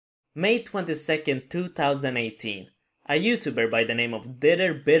May 22nd, 2018, a YouTuber by the name of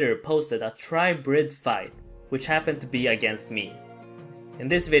Bitter posted a tri-brid fight, which happened to be against me. In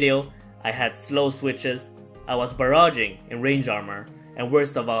this video, I had slow switches, I was barraging in range armor, and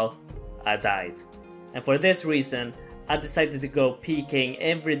worst of all, I died. And for this reason, I decided to go PKing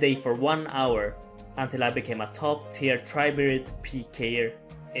every day for 1 hour until I became a top tier tri-brid PKer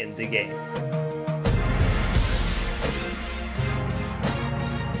in the game.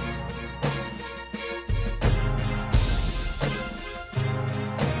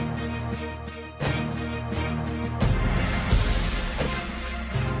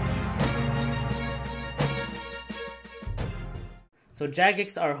 So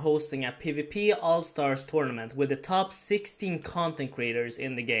Jagex are hosting a PvP All-Stars tournament with the top 16 content creators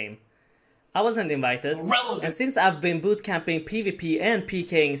in the game. I wasn't invited, and since I've been bootcamping PvP and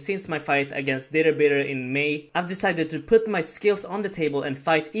PKing since my fight against Bitter in May, I've decided to put my skills on the table and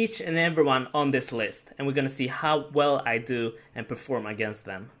fight each and everyone on this list, and we're gonna see how well I do and perform against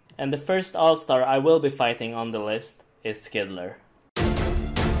them. And the first All-Star I will be fighting on the list is Skidler.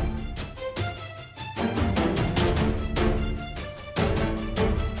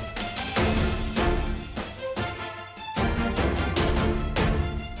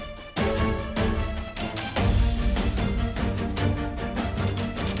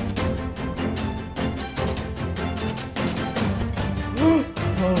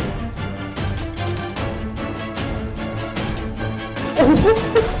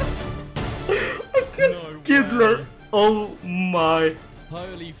 Skidler! Oh my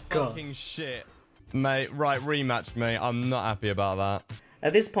Holy God. fucking shit. Mate, right, rematch me. I'm not happy about that.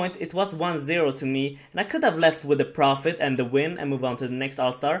 At this point, it was 1-0 to me, and I could have left with the profit and the win and move on to the next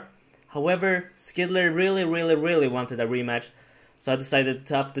All-Star. However, Skidler really wanted a rematch, so I decided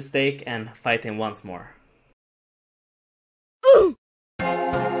to up the stake and fight him once more.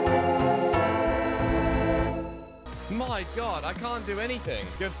 My God, I can't do anything.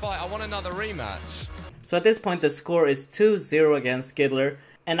 Good fight. I want another rematch. So at this point, the score is 2-0 against Skidler,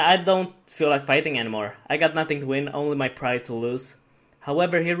 and I don't feel like fighting anymore. I got nothing to win, only my pride to lose.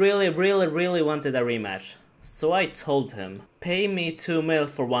 However, he really wanted a rematch. So I told him, pay me 2 mil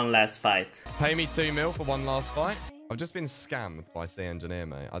for one last fight. Pay me 2 mil for one last fight? I've just been scammed by C Engineer,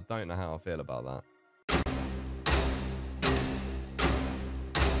 mate. I don't know how I feel about that.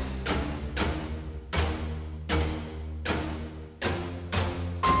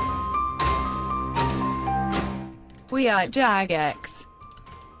 We are Jagex.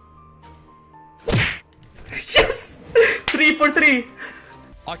 Yes! 3 for 3!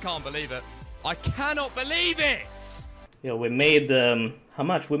 I can't believe it. I cannot believe it! Yo, we made, how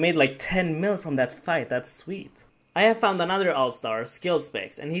much? We made like 10 mil from that fight. That's sweet. I have found another All-Star,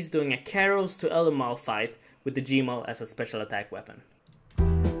 Skillspecs, and he's doing a Carols to Elmal fight with the Gmaul as a special attack weapon.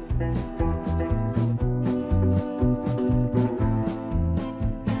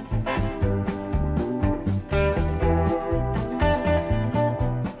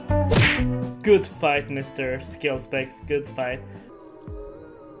 Good fight, Mr. Skillspecs. Good fight.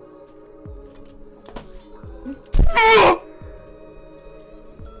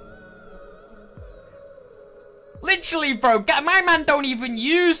 Literally, bro, my man don't even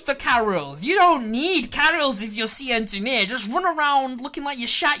use the carols. You don't need carols if you're C Engineer. Just run around looking like you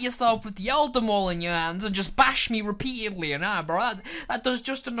shat yourself with the Elder Maul in your hands and just bash me repeatedly. And bro, that does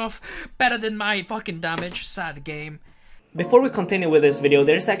just enough better than my fucking damage. Sad game. Before we continue with this video,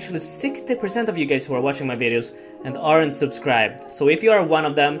 there's actually 60% of you guys who are watching my videos and aren't subscribed. So if you are one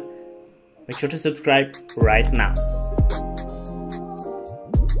of them, make sure to subscribe right now.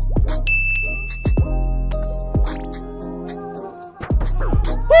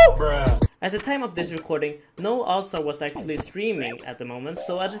 At the time of this recording, no All-Star was actually streaming at the moment,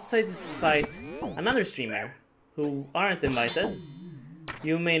 so I decided to fight another streamer who aren't invited.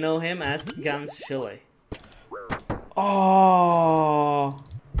 You may know him as Guns Chile. Oh.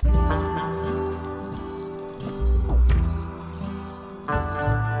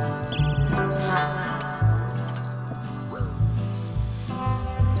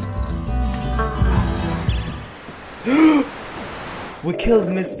 We killed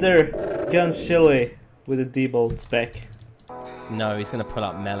Mr. Guns Chile with a D-bolt spec. No, he's gonna pull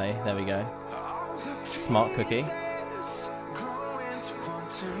up melee. There we go. Smart cookie.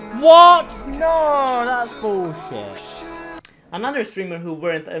 What? No, that's bullshit. Another streamer who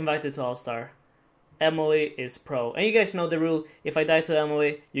weren't invited to All-Star. Emily is pro. And you guys know the rule, if I die to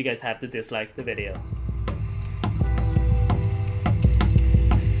Emily, you guys have to dislike the video.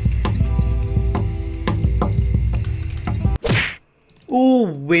 Ooh,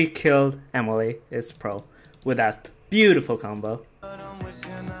 we killed Emily is pro with that beautiful combo.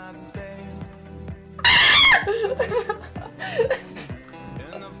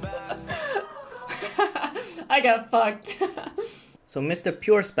 I got fucked. So Mr.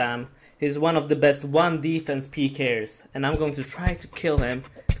 Pure Spam is one of the best one defense PKers, and I'm going to try to kill him.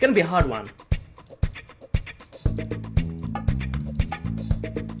 It's gonna be a hard one.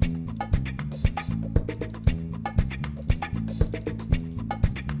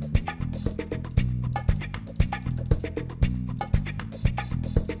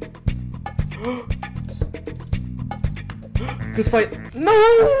 Good fight.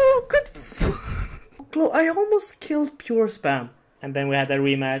 No! Good. I almost killed Pure Spam. And then we had a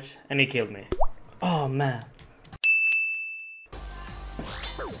rematch and he killed me. Oh man.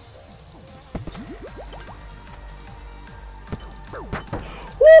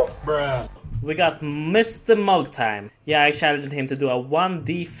 Woo! Bruh. We got Mr. Mug time. Yeah, I challenged him to do a one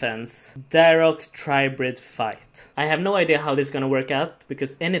defense Darok Tribrid fight. I have no idea how this is gonna work out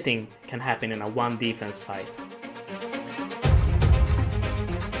because anything can happen in a one defense fight.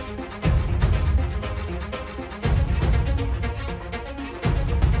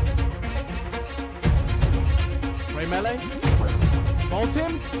 Melee? Bolt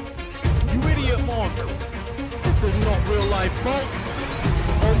him? You idiot, Monk! This is not real life, Monk!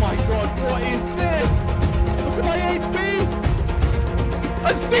 Oh my god, what is this? Look at my HP!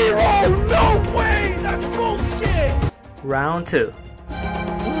 A 0! No way! That's bullshit! Round 2.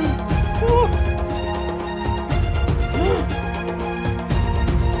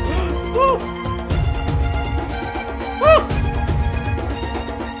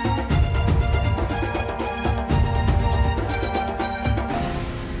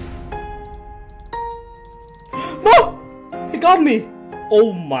 Got me!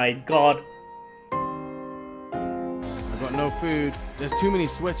 Oh my god. I got no food. There's too many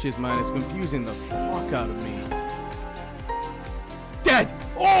switches, man. It's confusing the fuck out of me. Dead!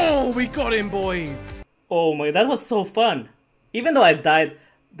 Oh, we got him, boys! Oh my, that was so fun. Even though I died,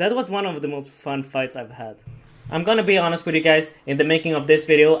 that was one of the most fun fights I've had. I'm gonna be honest with you guys, in the making of this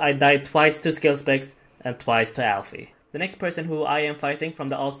video, I died twice to skill specs and twice to Alfie. The next person who I am fighting from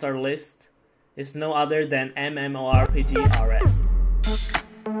the all-star list is no other than MMORPG RS.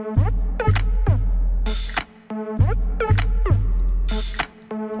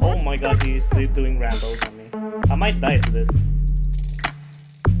 Oh my god, he's doing Rambos on me. I might die to this.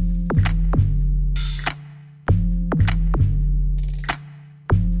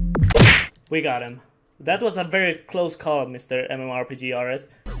 We got him. That was a very close call, Mr. MMORPG RS.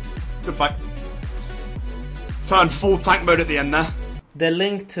 Good fight. Turned full tank mode at the end there. The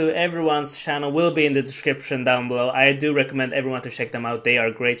link to everyone's channel will be in the description down below. I do recommend everyone to check them out. They are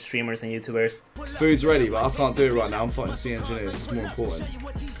great streamers and YouTubers. Food's ready, but I can't do it right now. I'm fighting Sea Engineers. It's more important.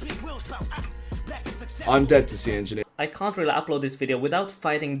 I'm dead to Sea Engineer. I can't really upload this video without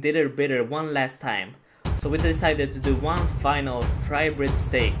fighting Ditter Bitter one last time. So we decided to do one final Tribrid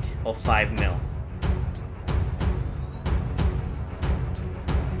stake of 5 mil.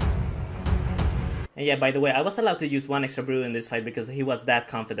 And yeah, by the way, I was allowed to use 1 extra brew in this fight because he was that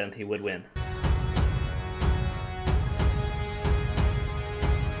confident he would win.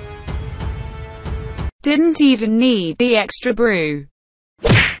 Didn't even need the extra brew.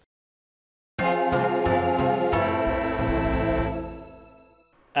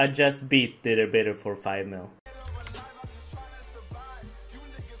 I just beat Ditter Bitter for 5 mil.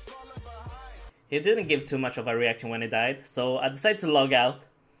 He didn't give too much of a reaction when he died, so I decided to log out.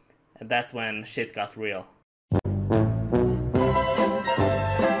 And that's when shit got real.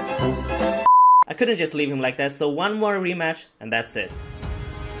 I couldn't just leave him like that, so one more rematch and that's it.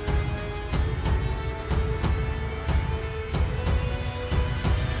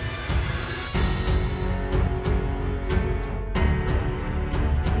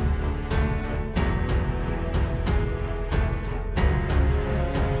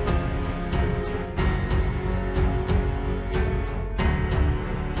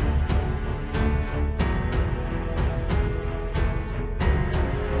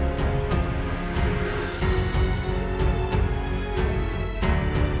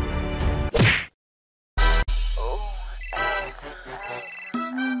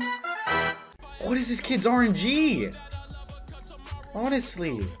 What is this kid's RNG?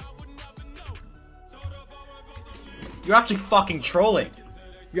 Honestly. You're actually fucking trolling.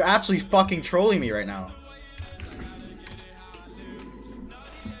 You're actually fucking trolling me right now.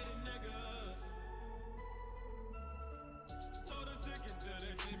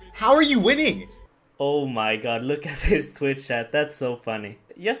 How are you winning? Oh my god, look at this Twitch chat, that's so funny.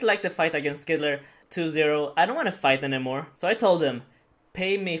 Just like the fight against Skidler 2-0, I don't want to fight anymore. So I told him,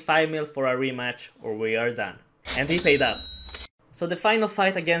 pay me 5 mil for a rematch or we are done. And he paid up. So the final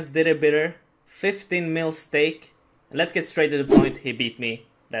fight against Ditter Bitter, 15 mil stake. Let's get straight to the point. He beat me.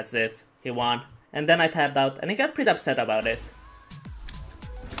 That's it. He won. And then I tapped out and he got pretty upset about it.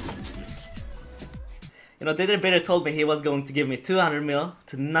 You know, Dither Bitter told me he was going to give me 200 mil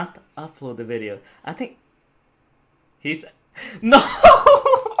to not upload the video. I think he's... No!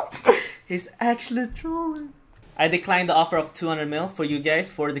 He's actually trolling. I declined the offer of 200 mil for you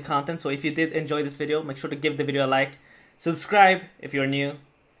guys for the content. So if you did enjoy this video, make sure to give the video a like. Subscribe if you're new.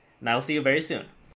 And I'll see you very soon.